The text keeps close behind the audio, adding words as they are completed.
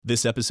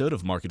This episode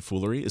of Market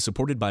Foolery is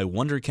supported by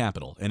Wonder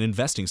Capital, an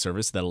investing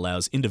service that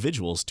allows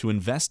individuals to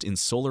invest in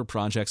solar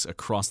projects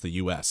across the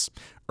U.S.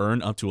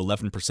 Earn up to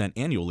 11%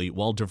 annually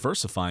while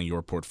diversifying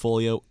your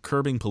portfolio,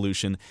 curbing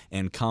pollution,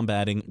 and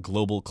combating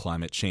global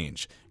climate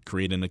change.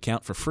 Create an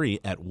account for free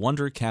at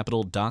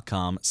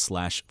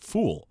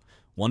wondercapital.com/fool.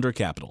 Wonder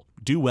Capital.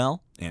 Do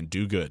well and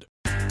do good.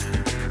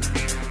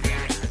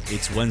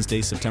 It's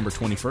Wednesday, September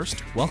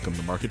 21st. Welcome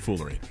to Market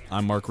Foolery.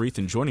 I'm Mark Reith,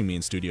 and joining me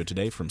in studio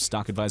today from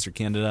Stock Advisor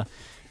Canada,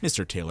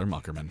 Mr. Taylor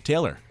Muckerman.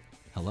 Taylor,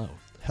 hello.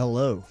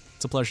 Hello.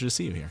 It's a pleasure to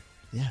see you here.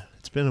 Yeah,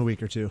 it's been a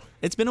week or two.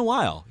 It's been a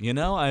while. You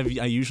know, I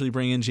usually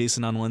bring in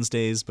Jason on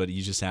Wednesdays, but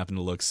you just happen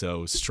to look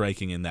so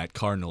striking in that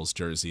Cardinals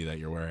jersey that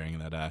you're wearing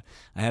that I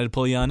had to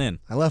pull you on in.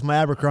 I left my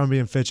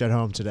Abercrombie & Fitch at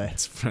home today.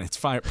 It's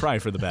probably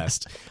for the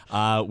best.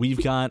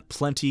 We've got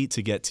plenty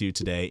to get to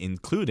today,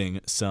 including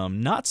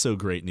some not so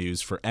great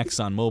news for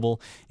ExxonMobil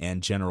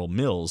and General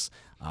Mills.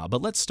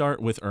 But let's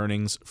start with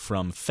earnings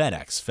from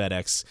FedEx.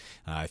 FedEx,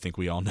 I think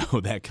we all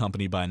know that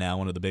company by now,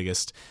 one of the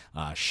biggest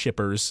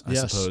shippers, I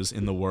suppose,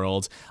 in the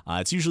world.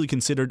 It's usually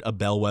considered a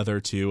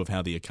bellwether, too, of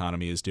how the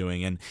economy is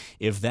doing. And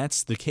if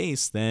that's the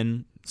case,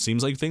 then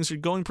seems like things are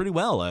going pretty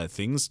well.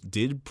 Things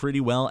did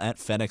pretty well at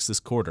FedEx this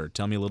quarter.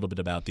 Tell me a little bit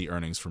about the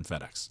earnings from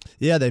FedEx.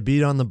 Yeah, they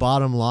beat on the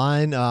bottom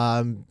line,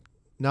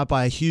 not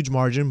by a huge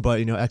margin,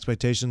 but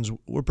expectations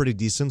were pretty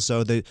decent.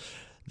 So they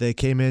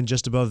came in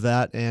just above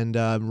that and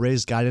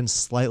raised guidance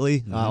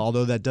slightly,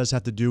 although that does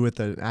have to do with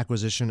the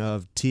acquisition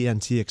of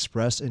TNT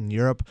Express in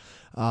Europe.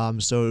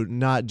 So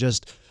not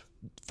just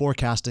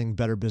forecasting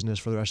better business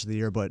for the rest of the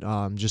year, but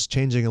just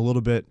changing a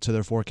little bit to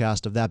their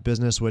forecast of that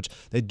business, which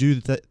they do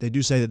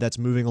say that that's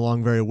moving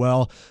along very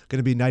well. Going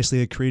to be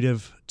nicely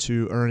accretive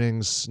to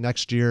earnings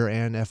next year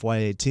and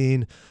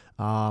FY18.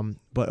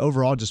 But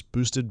overall, just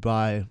boosted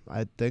by,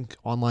 I think,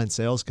 online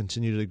sales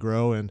continue to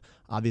grow, and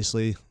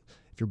obviously,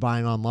 if you're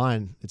buying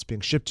online, it's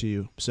being shipped to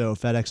you. So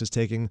FedEx is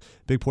taking a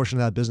big portion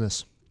of that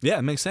business. Yeah,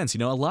 it makes sense.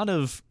 A lot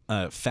of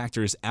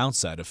factors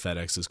outside of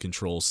FedEx's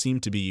control seem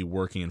to be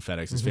working in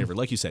FedEx's favor.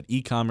 Like you said,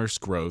 e-commerce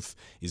growth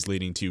is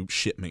leading to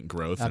shipment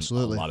growth.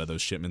 Absolutely. And a lot of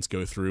those shipments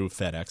go through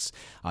FedEx.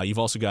 You've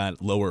also got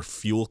lower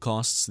fuel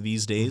costs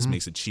these days,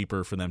 makes it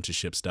cheaper for them to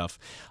ship stuff.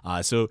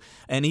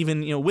 And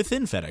even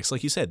within FedEx,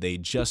 like you said, they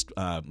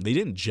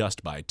didn't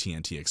just buy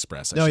TNT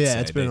Express.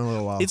 It's been a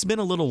little while. It's been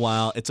a little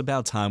while. It's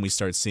about time we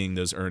start seeing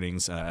those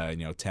earnings,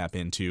 tap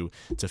into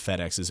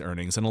FedEx's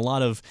earnings, and a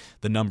lot of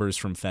the numbers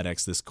from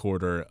FedEx this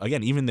quarter,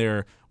 again, even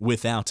their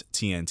without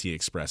TNT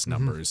Express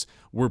numbers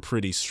were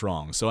pretty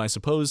strong. So I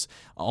suppose,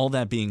 all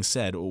that being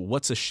said,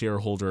 what's a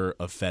shareholder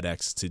of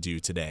FedEx to do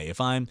today? If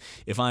I'm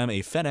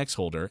a FedEx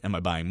holder, am I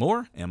buying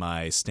more? Am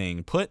I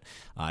staying put?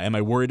 Am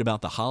I worried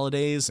about the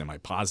holidays? Am I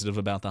positive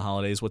about the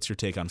holidays? What's your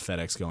take on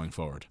FedEx going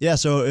forward? Yeah,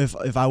 so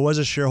if I was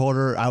a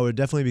shareholder, I would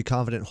definitely be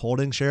confident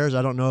holding shares.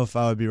 I don't know if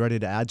I would be ready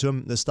to add to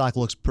them. The stock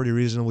looks pretty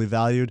reasonably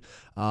valued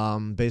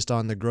based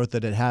on the growth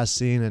that it has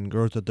seen and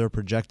growth that they're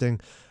projecting.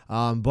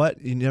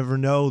 But you never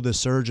know, the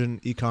surge in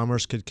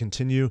e-commerce could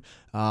continue.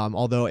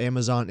 Although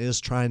Amazon is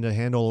trying to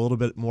handle a little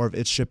bit more of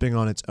its shipping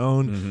on its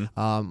own.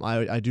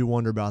 I do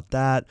wonder about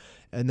that.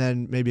 And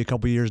then maybe a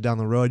couple years down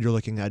the road, you're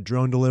looking at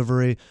drone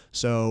delivery.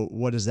 So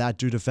what does that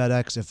do to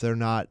FedEx if they're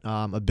not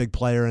a big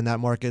player in that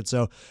market?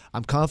 So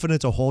I'm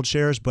confident to hold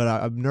shares, but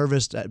I'm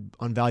nervous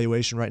on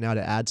valuation right now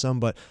to add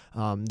some. But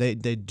they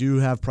do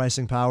have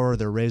pricing power.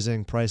 They're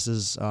raising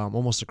prices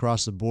almost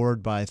across the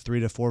board by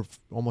 3 to 4,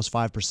 almost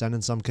 5%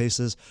 in some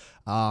cases.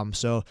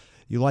 So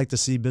you like to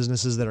see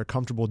businesses that are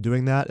comfortable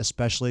doing that,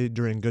 especially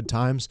during good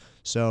times.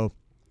 So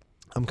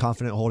I'm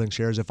confident holding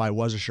shares if I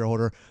was a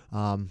shareholder.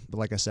 But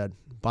like I said,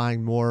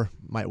 buying more,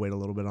 might wait a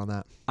little bit on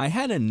that. I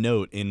had a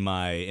note in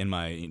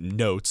my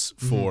notes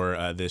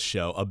for this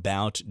show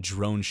about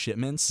drone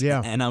shipments.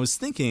 Yeah. And I was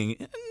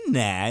thinking,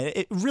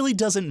 it really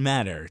doesn't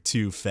matter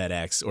to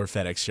FedEx or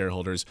FedEx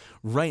shareholders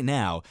right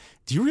now.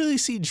 Do you really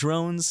see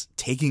drones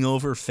taking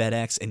over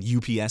FedEx and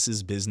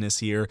UPS's business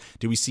here?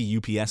 Do we see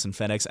UPS and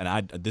FedEx?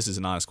 And this is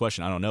an honest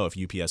question. I don't know if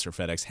UPS or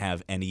FedEx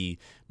have any,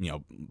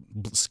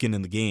 skin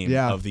in the game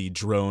of the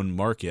drone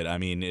market. I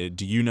mean,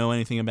 do you know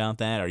anything about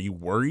that? Are you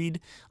worried,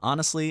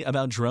 honestly,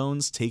 about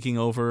drones taking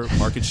over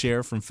market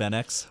share from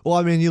FedEx? Well,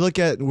 I mean, you look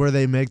at where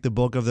they make the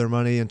bulk of their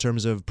money in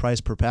terms of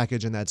price per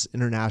package, and that's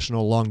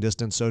international long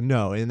distance. So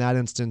no, in that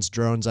instance,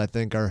 drones, I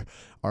think, are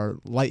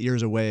light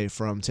years away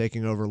from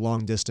taking over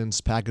long distance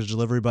package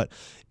delivery, but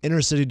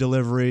intercity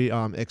delivery,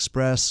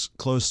 express,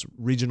 close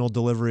regional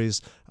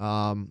deliveries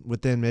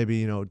within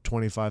maybe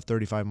 25,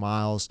 35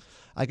 miles,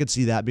 I could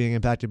see that being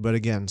impacted. But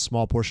again,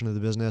 small portion of the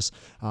business.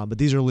 But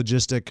these are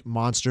logistical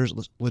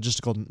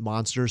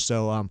monsters.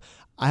 So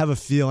I have a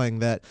feeling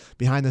that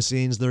behind the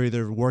scenes they're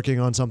either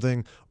working on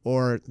something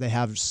or they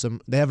have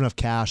enough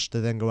cash to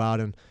then go out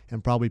and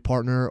probably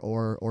partner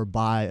or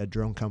buy a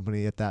drone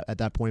company at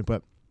that point.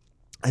 But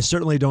I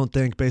certainly don't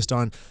think, based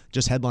on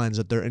just headlines,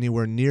 that they're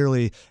anywhere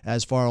nearly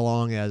as far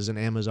along as an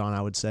Amazon,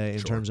 I would say,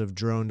 in terms of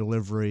drone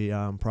delivery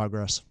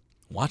progress.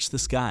 watch the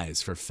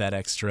skies for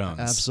FedEx drones.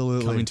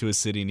 Absolutely. Coming to a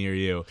city near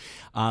you.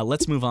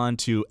 Let's move on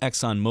to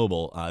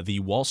ExxonMobil. The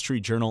Wall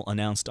Street Journal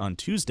announced on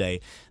Tuesday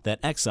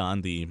that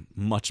Exxon, the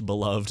much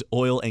beloved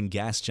oil and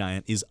gas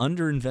giant, is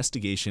under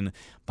investigation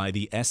by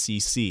the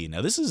SEC.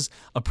 Now, this is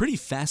a pretty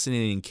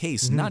fascinating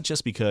case, not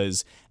just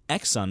because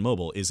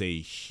ExxonMobil is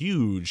a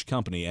huge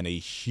company and a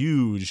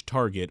huge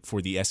target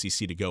for the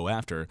SEC to go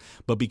after,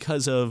 but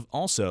because of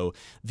also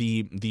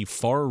the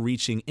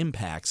far-reaching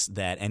impacts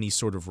that any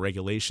sort of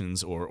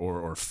regulations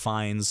or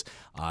fines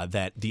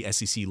that the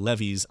SEC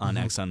levies on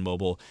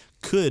ExxonMobil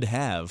could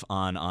have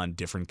on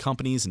different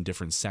companies and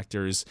different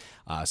sectors.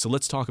 So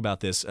let's talk about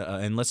this,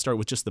 and let's start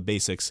with just the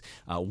basics.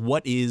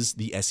 What is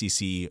the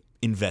SEC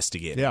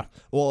investigating? Yeah.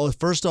 Well,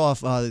 first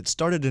off, it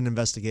started an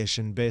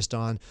investigation based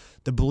on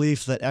the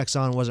belief that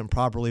Exxon wasn't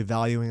properly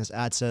valuing its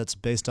assets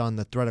based on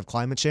the threat of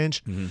climate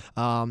change.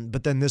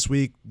 But then this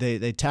week,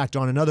 they tacked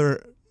on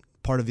another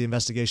part of the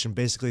investigation,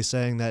 basically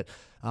saying that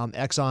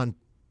Exxon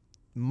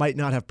might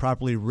not have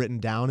properly written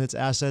down its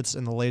assets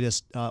in the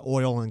latest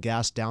oil and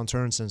gas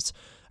downturn since,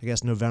 I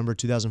guess, November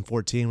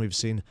 2014. We've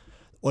seen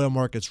oil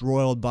markets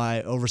roiled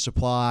by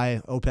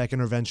oversupply, OPEC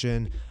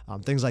intervention,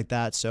 things like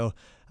that. So,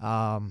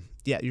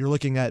 yeah, you're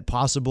looking at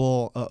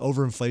possible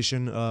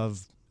overinflation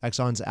of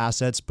Exxon's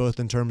assets, both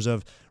in terms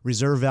of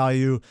reserve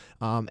value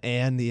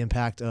and the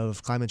impact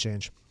of climate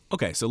change.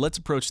 Okay, so let's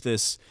approach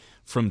this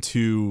from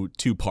two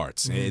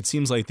parts. It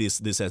seems like this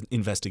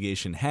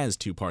investigation has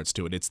two parts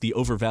to it. It's the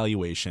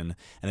overvaluation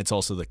and it's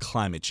also the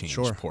climate change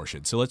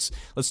portion. So let's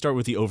start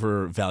with the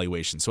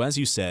overvaluation. So as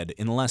you said,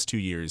 in the last 2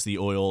 years, the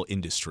oil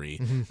industry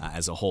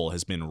as a whole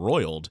has been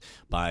roiled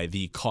by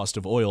the cost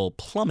of oil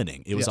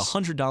plummeting. It was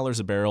 $100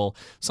 a barrel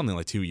something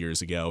like 2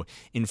 years ago.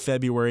 In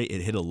February,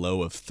 it hit a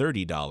low of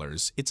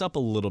 $30. It's up a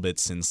little bit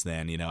since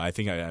then. You know, I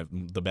think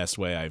the best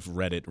way I've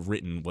read it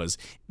written was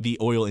the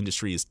oil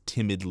industry is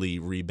timidly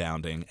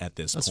rebounding at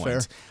this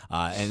point.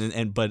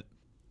 Fair. But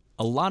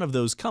a lot of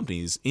those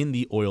companies in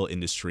the oil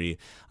industry,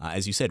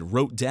 as you said,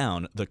 wrote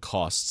down the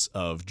costs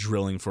of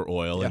drilling for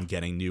oil and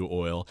getting new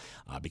oil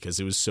because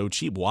it was so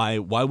cheap. Why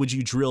would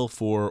you drill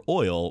for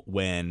oil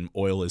when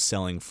oil is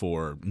selling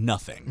for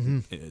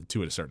nothing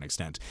to a certain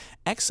extent?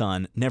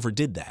 Exxon never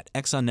did that.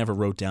 Exxon never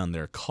wrote down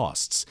their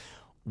costs.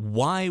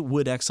 Why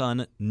would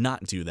Exxon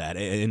not do that?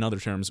 In other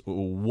terms,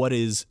 what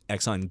is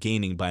Exxon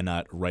gaining by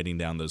not writing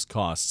down those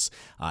costs?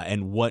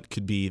 And what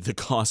could be the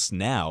costs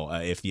now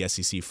if the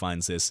SEC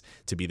finds this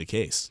to be the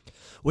case?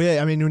 Well,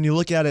 yeah, I mean, when you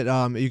look at it,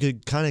 you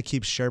could kind of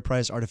keep share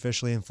price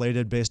artificially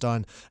inflated based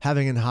on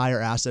having a higher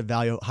asset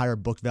value, higher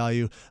book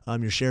value.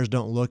 Your shares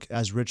don't look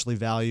as richly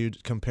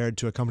valued compared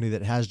to a company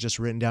that has just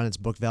written down its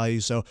book value.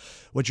 So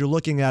what you're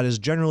looking at is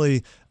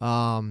generally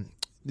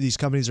these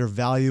companies are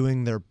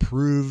valuing their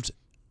proved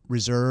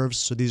reserves.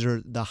 So these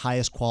are the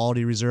highest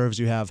quality reserves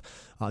you have.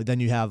 Then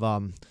you have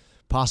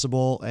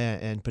possible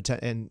and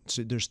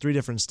so there's 3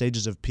 different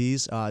stages of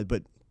P's,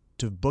 but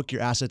to book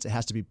your assets, it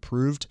has to be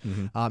proved.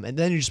 And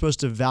then you're supposed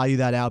to value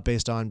that out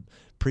based on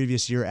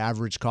previous year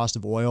average cost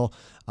of oil.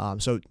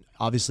 So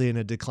obviously in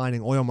a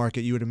declining oil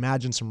market, you would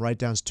imagine some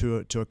write-downs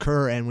to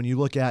occur. And when you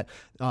look at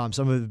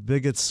some of the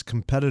biggest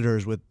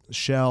competitors with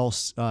Shell,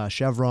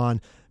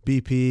 Chevron,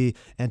 BP,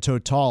 and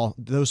Total,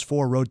 those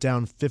 4 wrote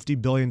down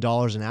 $50 billion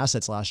in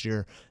assets last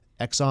year.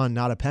 Exxon,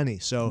 not a penny.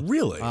 So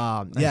really,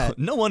 yeah.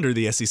 No wonder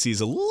the SEC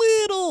is a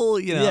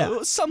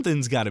little,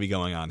 something's got to be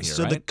going on here.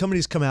 So right? The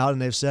companies come out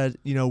and they've said,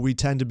 we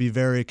tend to be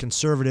very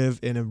conservative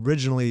in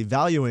originally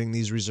valuing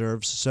these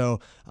reserves. So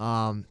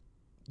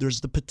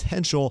there's the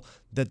potential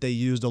that they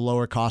used a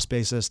lower cost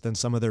basis than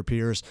some of their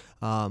peers,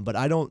 but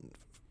I don't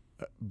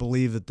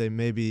believe that they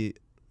maybe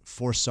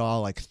foresaw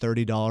like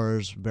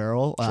 $30 a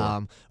barrel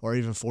or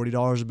even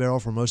 $40 a barrel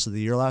for most of the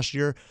year last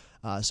year.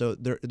 So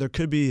there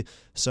could be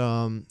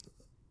some,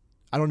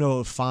 I don't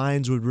know if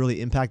fines would really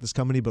impact this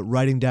company, but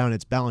writing down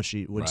its balance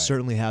sheet would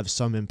certainly have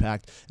some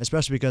impact,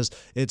 especially because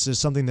it's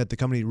something that the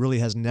company really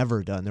has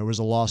never done. There was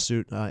a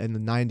lawsuit in the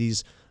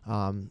 90s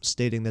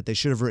stating that they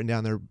should have written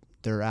down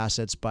their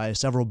assets by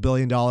several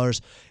 $billion,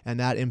 and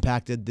that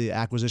impacted the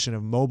acquisition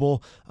of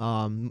Mobil,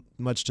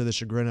 much to the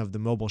chagrin of the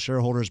Mobil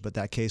shareholders. But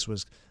that case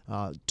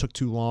took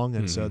too long,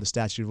 and so the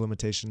statute of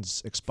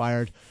limitations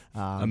expired.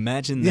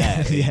 Imagine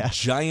that, a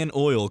giant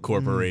oil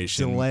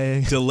corporation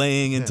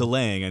delaying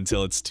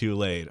until it's too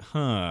late.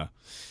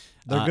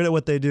 They're good at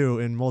what they do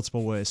in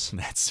multiple ways.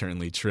 That's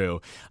certainly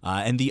true.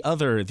 And the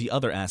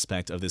other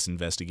aspect of this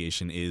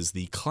investigation is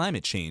the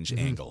climate change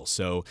angle.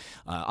 So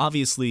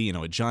obviously,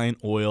 a giant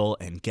oil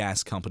and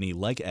gas company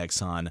like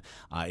Exxon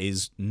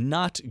is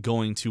not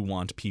going to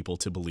want people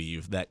to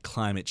believe that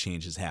climate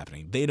change is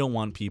happening. They don't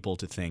want people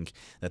to think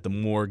that the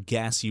more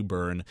gas you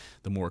burn,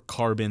 the more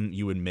carbon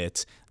you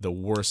emit, the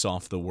worse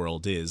off the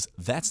world is.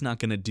 That's not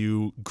going to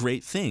do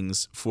great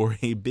things for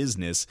a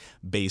business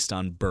based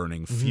on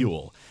burning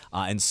fuel.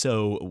 And so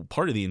so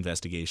part of the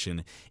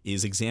investigation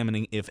is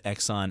examining if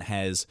Exxon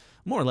has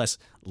more or less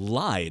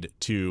lied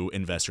to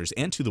investors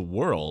and to the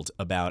world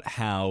about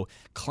how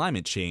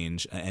climate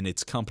change and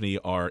its company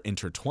are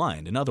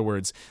intertwined. In other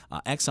words,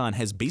 Exxon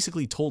has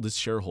basically told its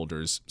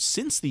shareholders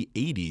since the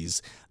 80s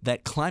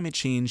that climate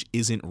change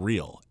isn't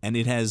real, and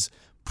it has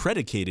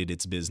predicated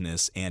its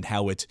business and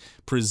how it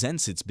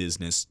presents its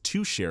business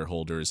to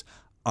shareholders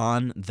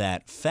on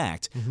that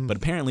fact. But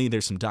apparently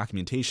there's some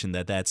documentation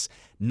that that's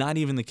not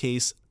even the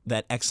case,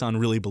 that Exxon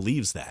really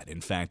believes that. In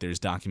fact, there's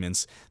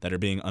documents that are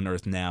being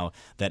unearthed now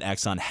that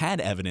Exxon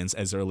had evidence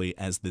as early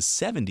as the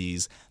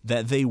 70s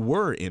that they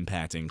were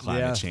impacting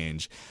climate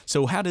change.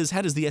 So how does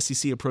the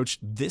SEC approach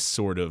this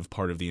sort of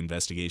part of the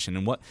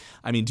investigation?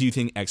 And do you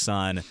think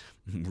Exxon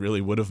really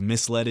would have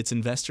misled its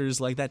investors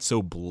like that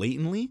so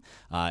blatantly?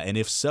 And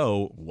if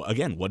so,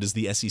 again, what does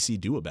the SEC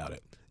do about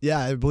it? Yeah,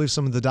 I believe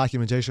some of the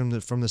documentation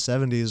from the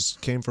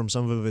 70s came from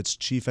some of its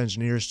chief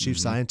engineers, chief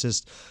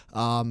scientists,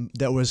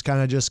 that was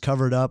kind of just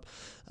covered up.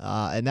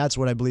 And that's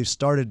what I believe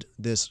started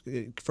this.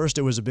 First,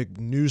 it was a big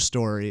news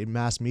story.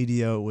 Mass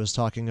media was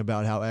talking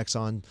about how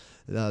Exxon,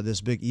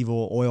 this big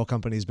evil oil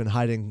company, has been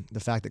hiding the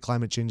fact that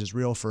climate change is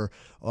real for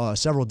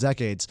several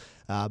decades.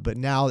 But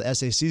now the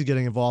SEC is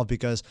getting involved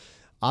because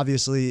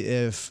obviously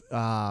if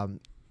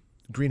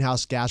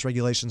greenhouse gas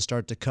regulations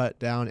start to cut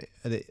down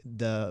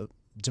the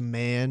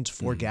demand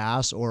for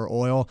gas or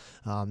oil,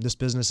 this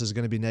business is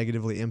going to be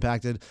negatively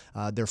impacted.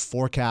 Their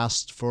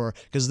forecast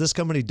because this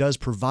company does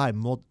provide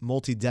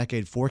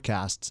multi-decade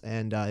forecasts,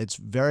 and it's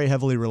very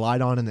heavily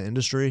relied on in the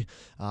industry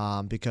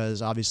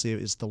because obviously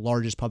it's the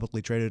largest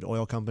publicly traded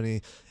oil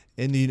company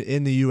in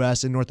the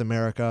U.S., in North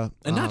America.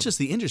 And not just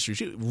the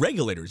industry,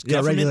 regulators,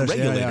 government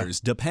regulators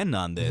depend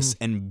on this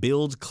and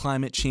build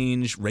climate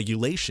change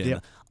regulation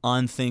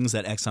on things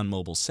that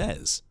ExxonMobil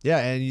says. Yeah,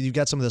 and you've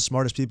got some of the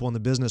smartest people in the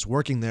business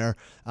working there.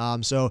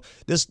 So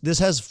this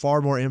has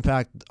far more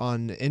impact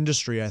on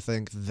industry, I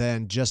think,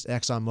 than just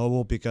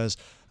ExxonMobil, because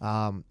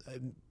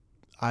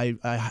I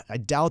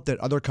doubt that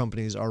other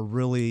companies are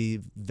really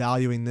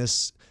valuing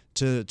this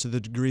to the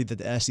degree that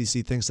the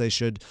SEC thinks they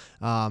should.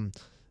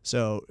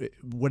 So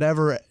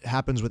whatever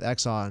happens with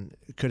Exxon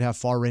could have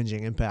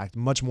far-ranging impact,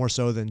 much more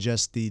so than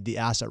just the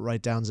asset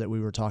write-downs that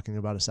we were talking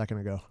about a second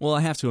ago. Well,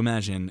 I have to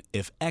imagine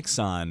if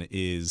Exxon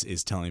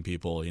is telling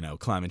people,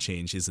 climate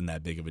change isn't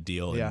that big of a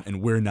deal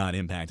and we're not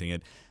impacting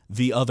it,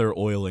 the other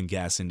oil and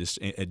gas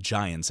industry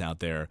giants out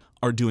there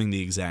are doing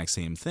the exact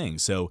same thing.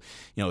 So,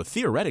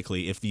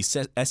 theoretically, if the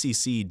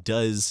SEC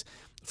does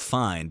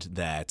find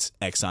that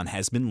Exxon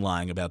has been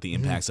lying about the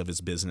impacts of its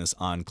business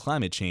on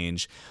climate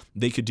change,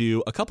 they could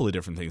do a couple of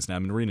different things. Now,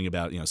 I've been reading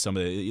about, some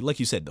of the, like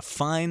you said, the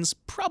fines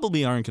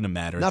probably aren't going to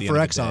matter. Not at the for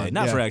end of the Exxon. day.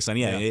 Not for Exxon.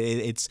 Yeah,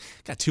 it's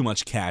got too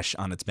much cash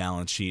on its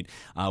balance sheet.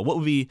 What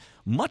would be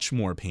much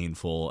more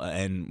painful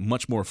and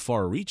much more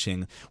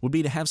far-reaching would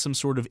be to have some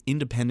sort of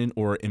independent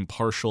or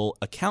impartial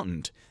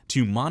accountant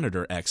to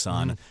monitor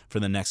Exxon for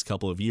the next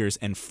couple of years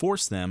and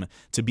force them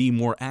to be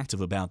more active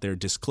about their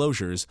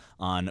disclosures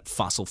on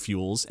fossil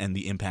fuels and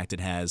the impact it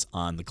has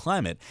on the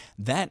climate.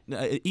 That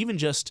even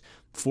just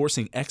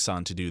forcing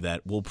Exxon to do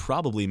that will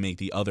probably make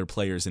the other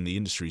players in the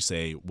industry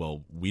say,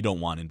 well, we don't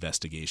want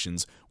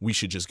investigations. We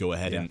should just go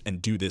ahead and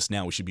do this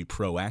now. We should be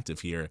proactive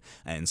here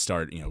and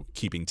start,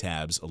 keeping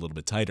tabs a little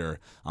bit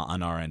tighter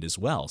on our end as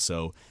well.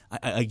 So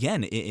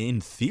again, in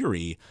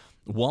theory,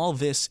 while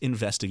this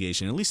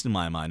investigation, at least in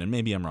my mind, and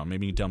maybe I'm wrong,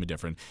 maybe you can tell me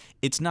different,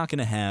 it's not going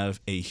to have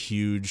a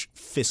huge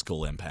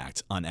fiscal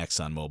impact on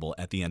ExxonMobil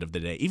at the end of the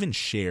day. Even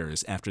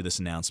shares, after this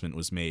announcement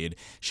was made,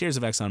 shares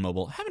of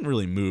ExxonMobil haven't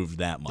really moved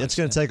that much. It's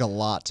going to take a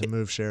lot to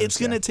move shares. It's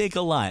going to take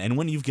a lot. And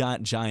when you've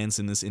got giants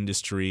in this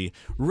industry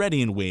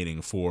ready and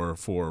waiting for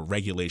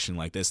regulation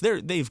like this,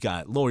 they've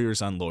got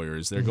lawyers on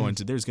lawyers. There's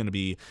going to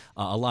be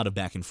a lot of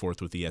back and forth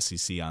with the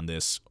SEC on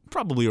this,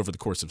 probably over the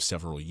course of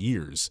several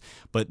years.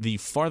 But the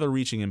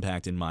farther-reaching impact,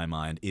 in my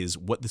mind, is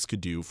what this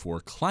could do for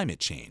climate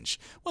change.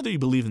 Whether you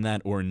believe in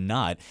that or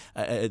not,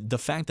 the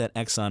fact that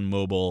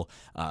ExxonMobil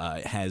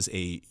has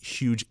a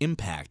huge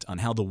impact on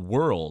how the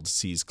world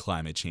sees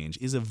climate change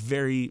is a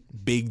very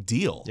big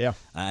deal. Yeah.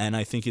 And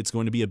I think it's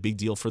going to be a big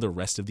deal for the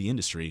rest of the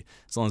industry,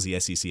 as long as the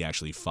SEC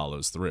actually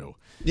follows through.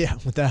 Yeah,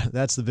 with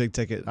that's the big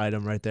ticket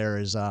item right there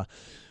is,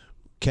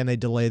 can they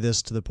delay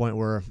this to the point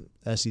where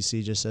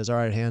SEC just says, all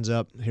right, hands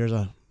up, here's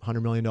a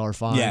 $100 million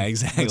fine. Yeah,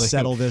 exactly. Let's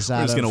settle this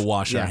out. We're just going to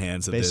wash our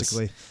hands of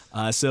basically.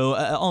 This. So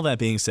all that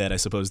being said, I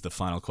suppose the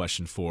final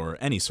question for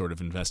any sort of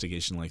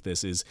investigation like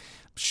this is,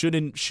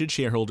 should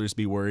shareholders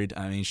be worried?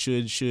 I mean,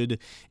 should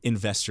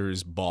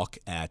investors balk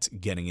at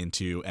getting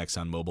into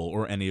ExxonMobil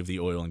or any of the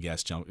oil and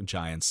gas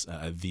giants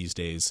these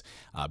days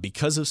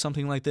because of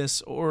something like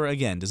this? Or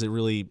again, does it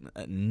really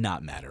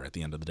not matter at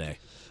the end of the day?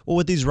 Well,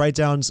 with these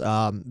write-downs,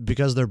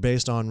 because they're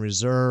based on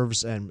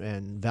reserves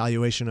and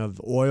valuation of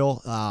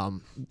oil,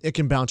 it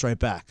can bounce right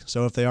back.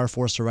 So if they are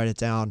forced to write it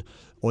down,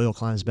 oil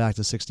climbs back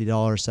to $60,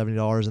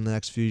 $70 in the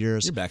next few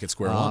years. You're back at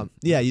square one.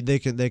 Yeah,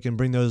 they can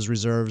bring those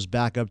reserves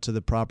back up to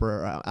the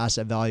proper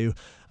asset value.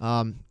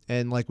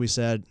 And like we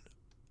said,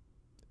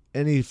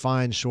 any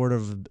fine short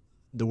of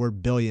the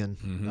word billion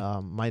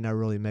might not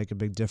really make a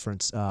big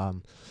difference.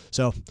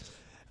 So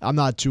I'm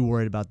not too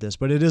worried about this,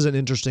 but it is an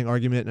interesting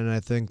argument, and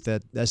I think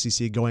that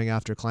SEC going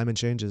after climate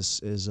change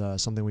is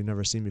something we've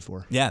never seen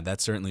before. Yeah,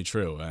 that's certainly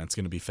true. It's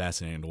going to be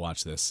fascinating to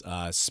watch this.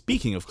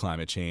 Speaking of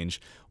climate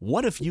change,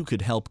 what if you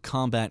could help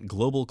combat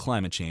global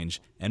climate change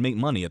and make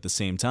money at the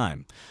same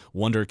time?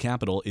 Wonder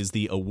Capital is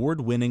the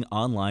award-winning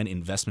online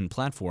investment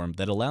platform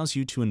that allows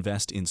you to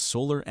invest in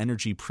solar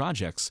energy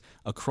projects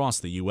across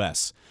the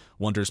U.S.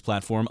 Wonder's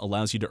platform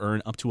allows you to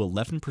earn up to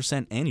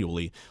 11%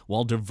 annually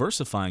while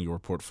diversifying your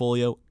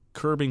portfolio,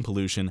 curbing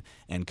pollution,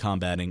 and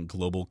combating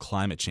global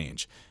climate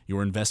change.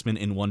 Your investment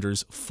in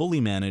Wonder's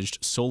fully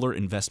managed solar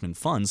investment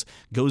funds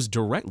goes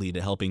directly to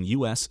helping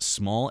U.S.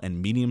 small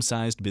and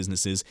medium-sized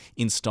businesses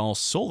install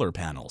solar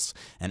panels.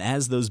 And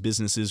as those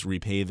businesses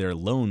repay their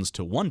loans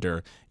to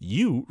Wonder,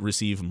 you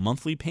receive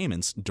monthly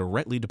payments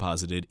directly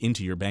deposited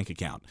into your bank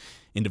account.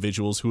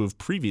 Individuals who have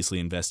previously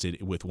invested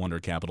with Wonder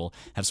Capital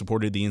have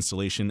supported the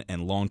installation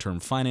and long-term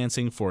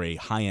financing for a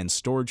high-end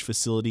storage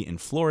facility in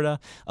Florida,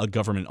 a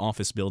government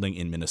office building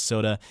in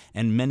Minnesota,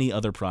 and many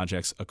other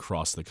projects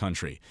across the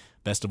country.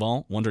 Best of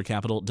all, Wonder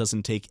Capital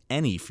doesn't take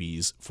any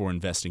fees for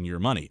investing your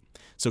money.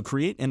 So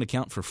create an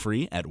account for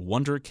free at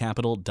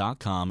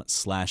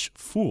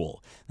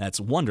wondercapital.com/fool. That's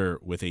Wonder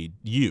with a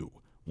U.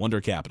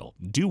 Wonder Capital.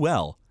 Do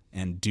well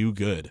and do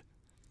good.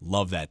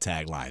 Love that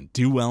tagline.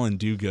 Do well and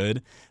do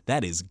good.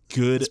 That is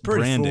good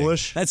branding.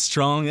 Foolish. That's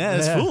strong. Yeah,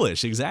 that's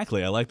foolish.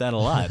 Exactly. I like that a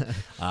lot.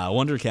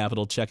 Wonder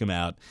Capital. Check them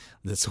out.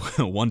 That's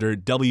Wonder,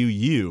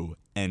 WUNDER.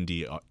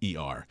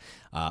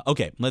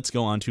 Okay, let's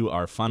go on to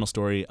our final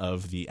story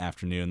of the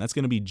afternoon. That's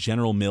going to be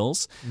General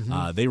Mills.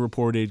 They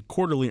reported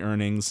quarterly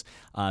earnings.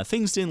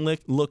 Things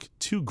didn't look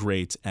too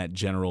great at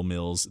General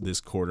Mills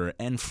this quarter,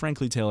 and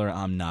frankly, Taylor,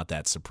 I'm not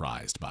that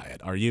surprised by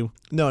it. Are you?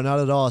 No, not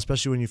at all,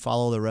 especially when you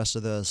follow the rest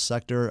of the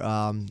sector.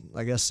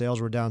 I guess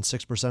sales were down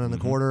 6% in the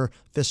quarter,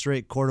 fifth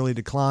straight quarterly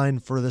decline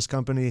for this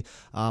company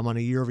on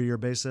a year-over-year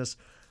basis.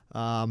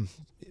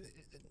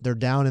 They're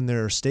down in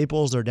their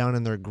staples, they're down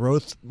in their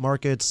growth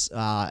markets,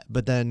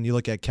 but then you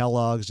look at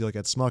Kellogg's, you look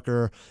at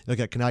Smucker, you look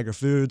at Conagra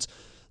Foods.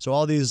 So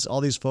all these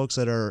folks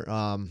that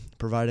are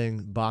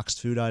providing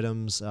boxed food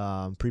items,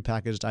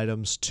 prepackaged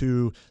items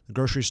to the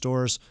grocery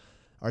stores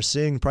are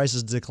seeing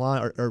prices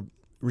decline or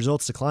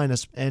results decline,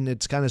 and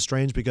it's kind of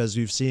strange because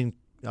you've seen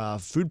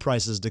food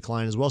prices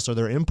decline as well. So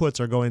their inputs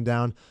are going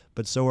down,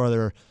 but so are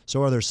their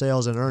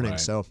sales and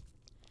earnings. Right.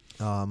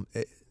 So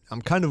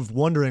I'm kind of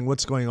wondering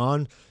what's going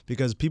on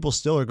because people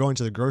still are going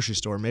to the grocery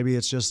store. Maybe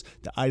it's just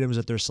the items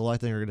that they're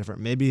selecting are different.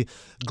 Maybe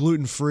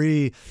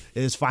gluten-free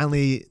is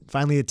finally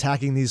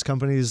attacking these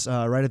companies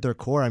right at their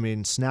core. I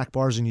mean, snack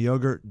bars and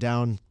yogurt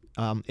down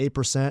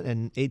 8%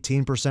 and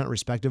 18%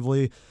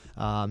 respectively.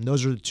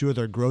 Those are two of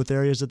their growth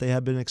areas that they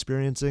have been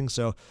experiencing.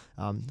 So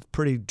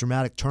pretty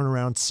dramatic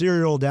turnaround.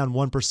 Cereal down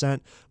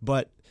 1%,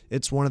 but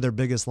it's one of their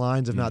biggest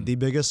lines, if not the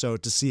biggest. So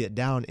to see it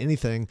down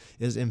anything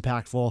is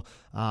impactful.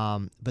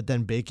 But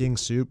then baking,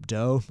 soup,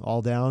 dough,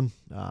 all down.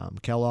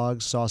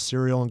 Kellogg's saw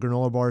cereal and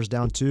granola bars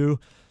down too.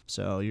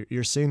 So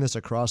you're seeing this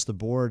across the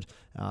board.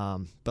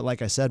 But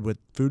like I said, with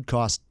food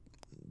costs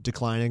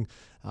declining,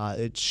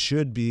 it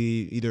should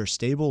be either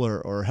stable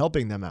or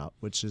helping them out,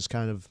 which is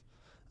kind of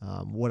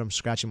what I'm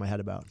scratching my head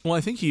about. Well,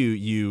 I think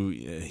you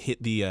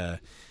hit the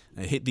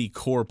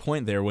core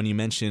point there when you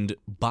mentioned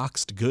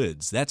boxed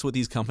goods. That's what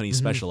these companies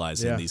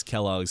specialize in, these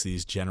Kellogg's,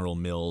 these General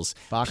Mills.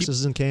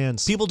 Boxes and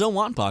cans. People don't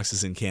want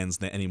boxes and cans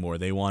anymore.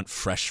 They want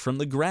fresh from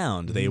the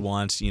ground. They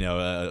want,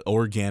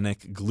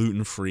 organic,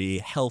 gluten-free.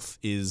 Health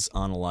is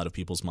on a lot of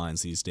people's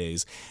minds these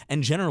days.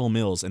 And General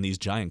Mills and these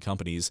giant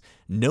companies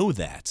know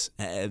that.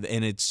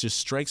 And it just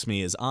strikes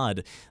me as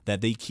odd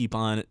that they keep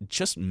on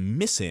just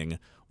missing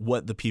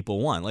what the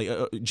people want. Like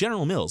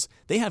General Mills,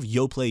 they have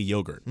Yoplait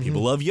yogurt.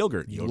 People love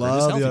yogurt. Yogurt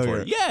is healthy for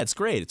you. Yeah, it's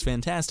great. It's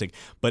fantastic.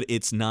 But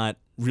it's not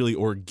really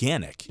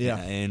organic.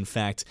 Yeah. In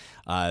fact,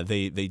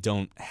 they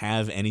don't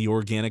have any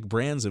organic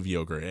brands of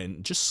yogurt.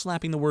 And just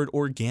slapping the word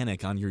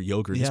organic on your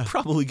yogurt is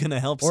probably going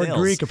to help sales. Or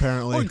Greek,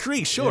 apparently. Or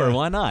Greek, sure.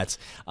 Why not?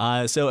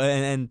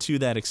 So to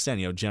that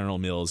extent, General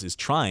Mills is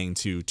trying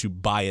to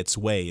buy its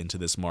way into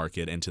this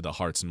market, into the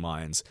hearts and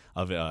minds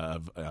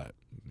of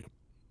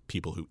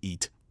people who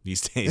eat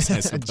these days,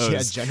 I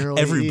suppose. Generally,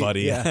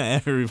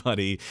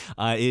 everybody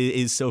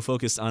is so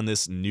focused on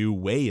this new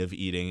way of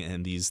eating,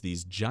 and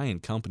these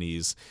giant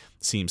companies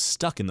seem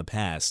stuck in the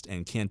past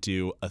and can't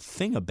do a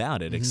thing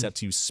about it except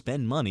to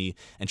spend money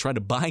and try to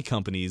buy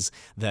companies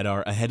that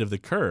are ahead of the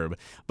curve.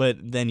 But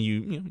then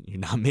you're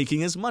not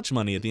making as much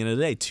money at the end of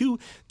the day.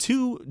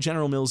 To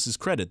General Mills'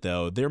 credit,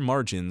 though, their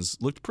margins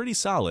looked pretty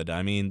solid.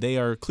 I mean, they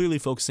are clearly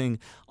focusing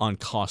on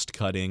cost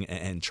cutting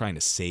and trying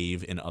to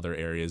save in other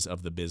areas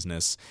of the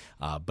business.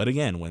 But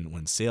again,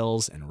 when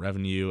sales and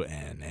revenue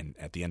and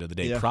at the end of the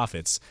day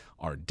profits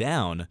are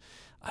down,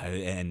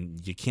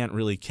 and you can't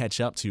really catch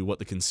up to what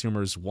the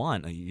consumers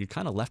want, you're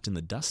kind of left in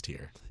the dust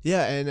here.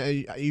 Yeah,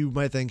 and you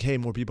might think, hey,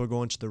 more people are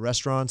going to the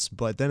restaurants,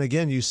 but then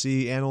again, you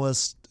see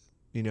analysts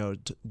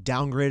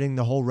downgrading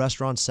the whole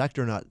restaurant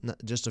sector not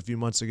just a few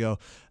months ago.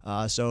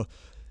 So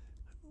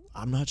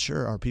I'm not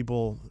sure. Are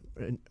people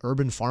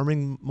urban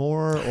farming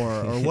more,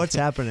 or what's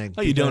happening?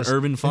 Oh, you don't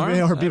urban farm?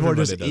 Or people are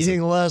just Everybody does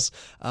eating it. less.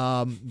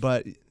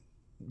 But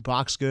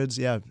box goods,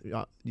 yeah,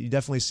 you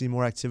definitely see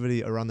more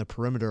activity around the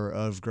perimeter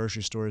of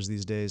grocery stores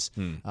these days.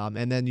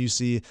 And then you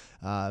see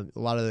a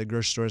lot of the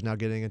grocery stores now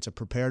getting into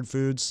prepared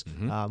foods,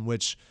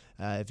 which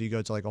if you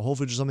go to like a Whole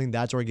Foods or something,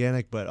 that's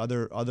organic, but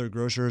other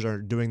grocers are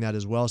doing that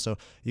as well. So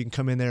you can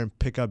come in there and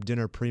pick up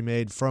dinner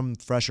pre-made from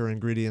fresher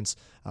ingredients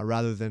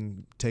rather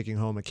than taking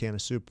home a can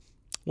of soup.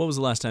 What was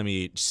the last time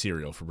you ate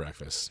cereal for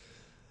breakfast?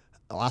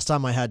 The last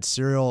time I had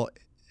cereal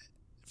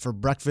for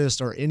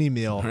breakfast or any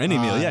meal.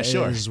 Yeah,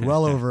 sure. It was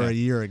well over a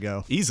year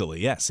ago. Easily,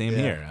 yeah, same Yeah.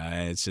 here.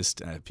 It's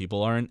just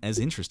people aren't as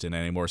interested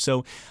anymore.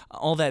 So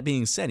all that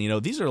being said,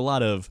 these are a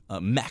lot of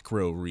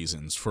macro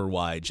reasons for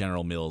why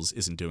General Mills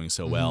isn't doing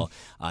so well.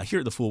 Here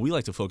at The Fool, we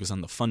like to focus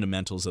on the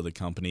fundamentals of the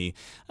company.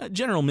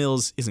 General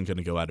Mills isn't going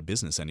to go out of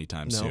business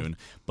anytime soon,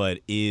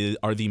 but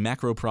are the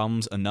macro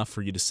problems enough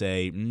for you to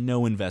say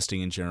no investing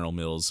in General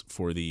Mills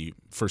for the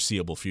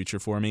foreseeable future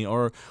for me?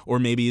 Or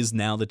maybe is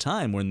now the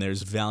time when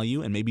there's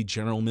value and maybe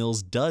General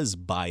Mills does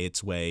buy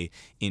its way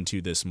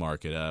into this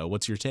market?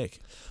 What's your take?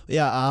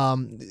 Yeah,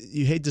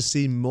 you hate to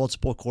see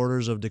multiple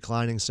quarters of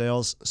declining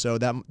sales, so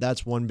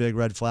that's one big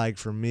red flag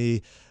for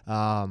me.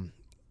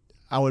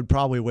 I would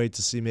probably wait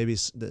to see maybe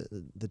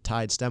the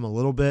tide stem a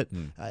little bit,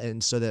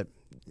 and so that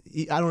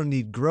I don't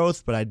need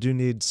growth, but I do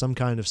need some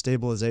kind of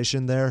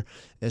stabilization there,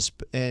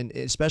 and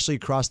especially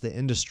across the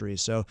industry.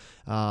 So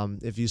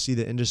if you see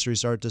the industry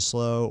start to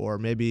slow, or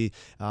maybe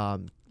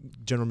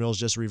General Mills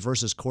just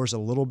reverses course a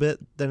little bit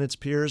than its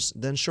peers,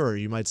 then sure,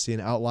 you might see an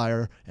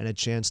outlier and a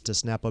chance to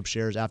snap up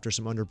shares after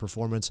some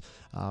underperformance.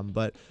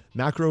 But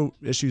macro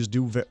issues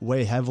do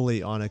weigh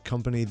heavily on a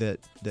company that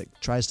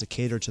tries to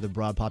cater to the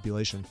broad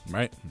population.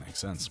 Right, makes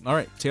sense. All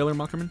right, Taylor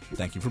Muckerman,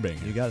 thank you for being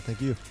here. You got it.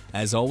 Thank you.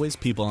 As always,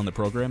 people on the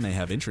program may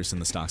have interest in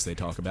the stocks they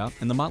talk about,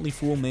 and the Motley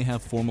Fool may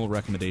have formal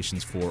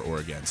recommendations for or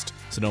against.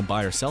 So don't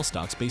buy or sell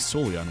stocks based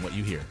solely on what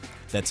you hear.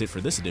 That's it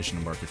for this edition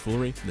of Market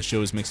Foolery. The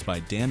show is mixed by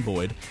Dan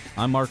Boyd.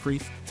 I'm Mark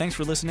Reith. Thanks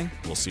for listening.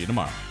 We'll see you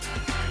tomorrow.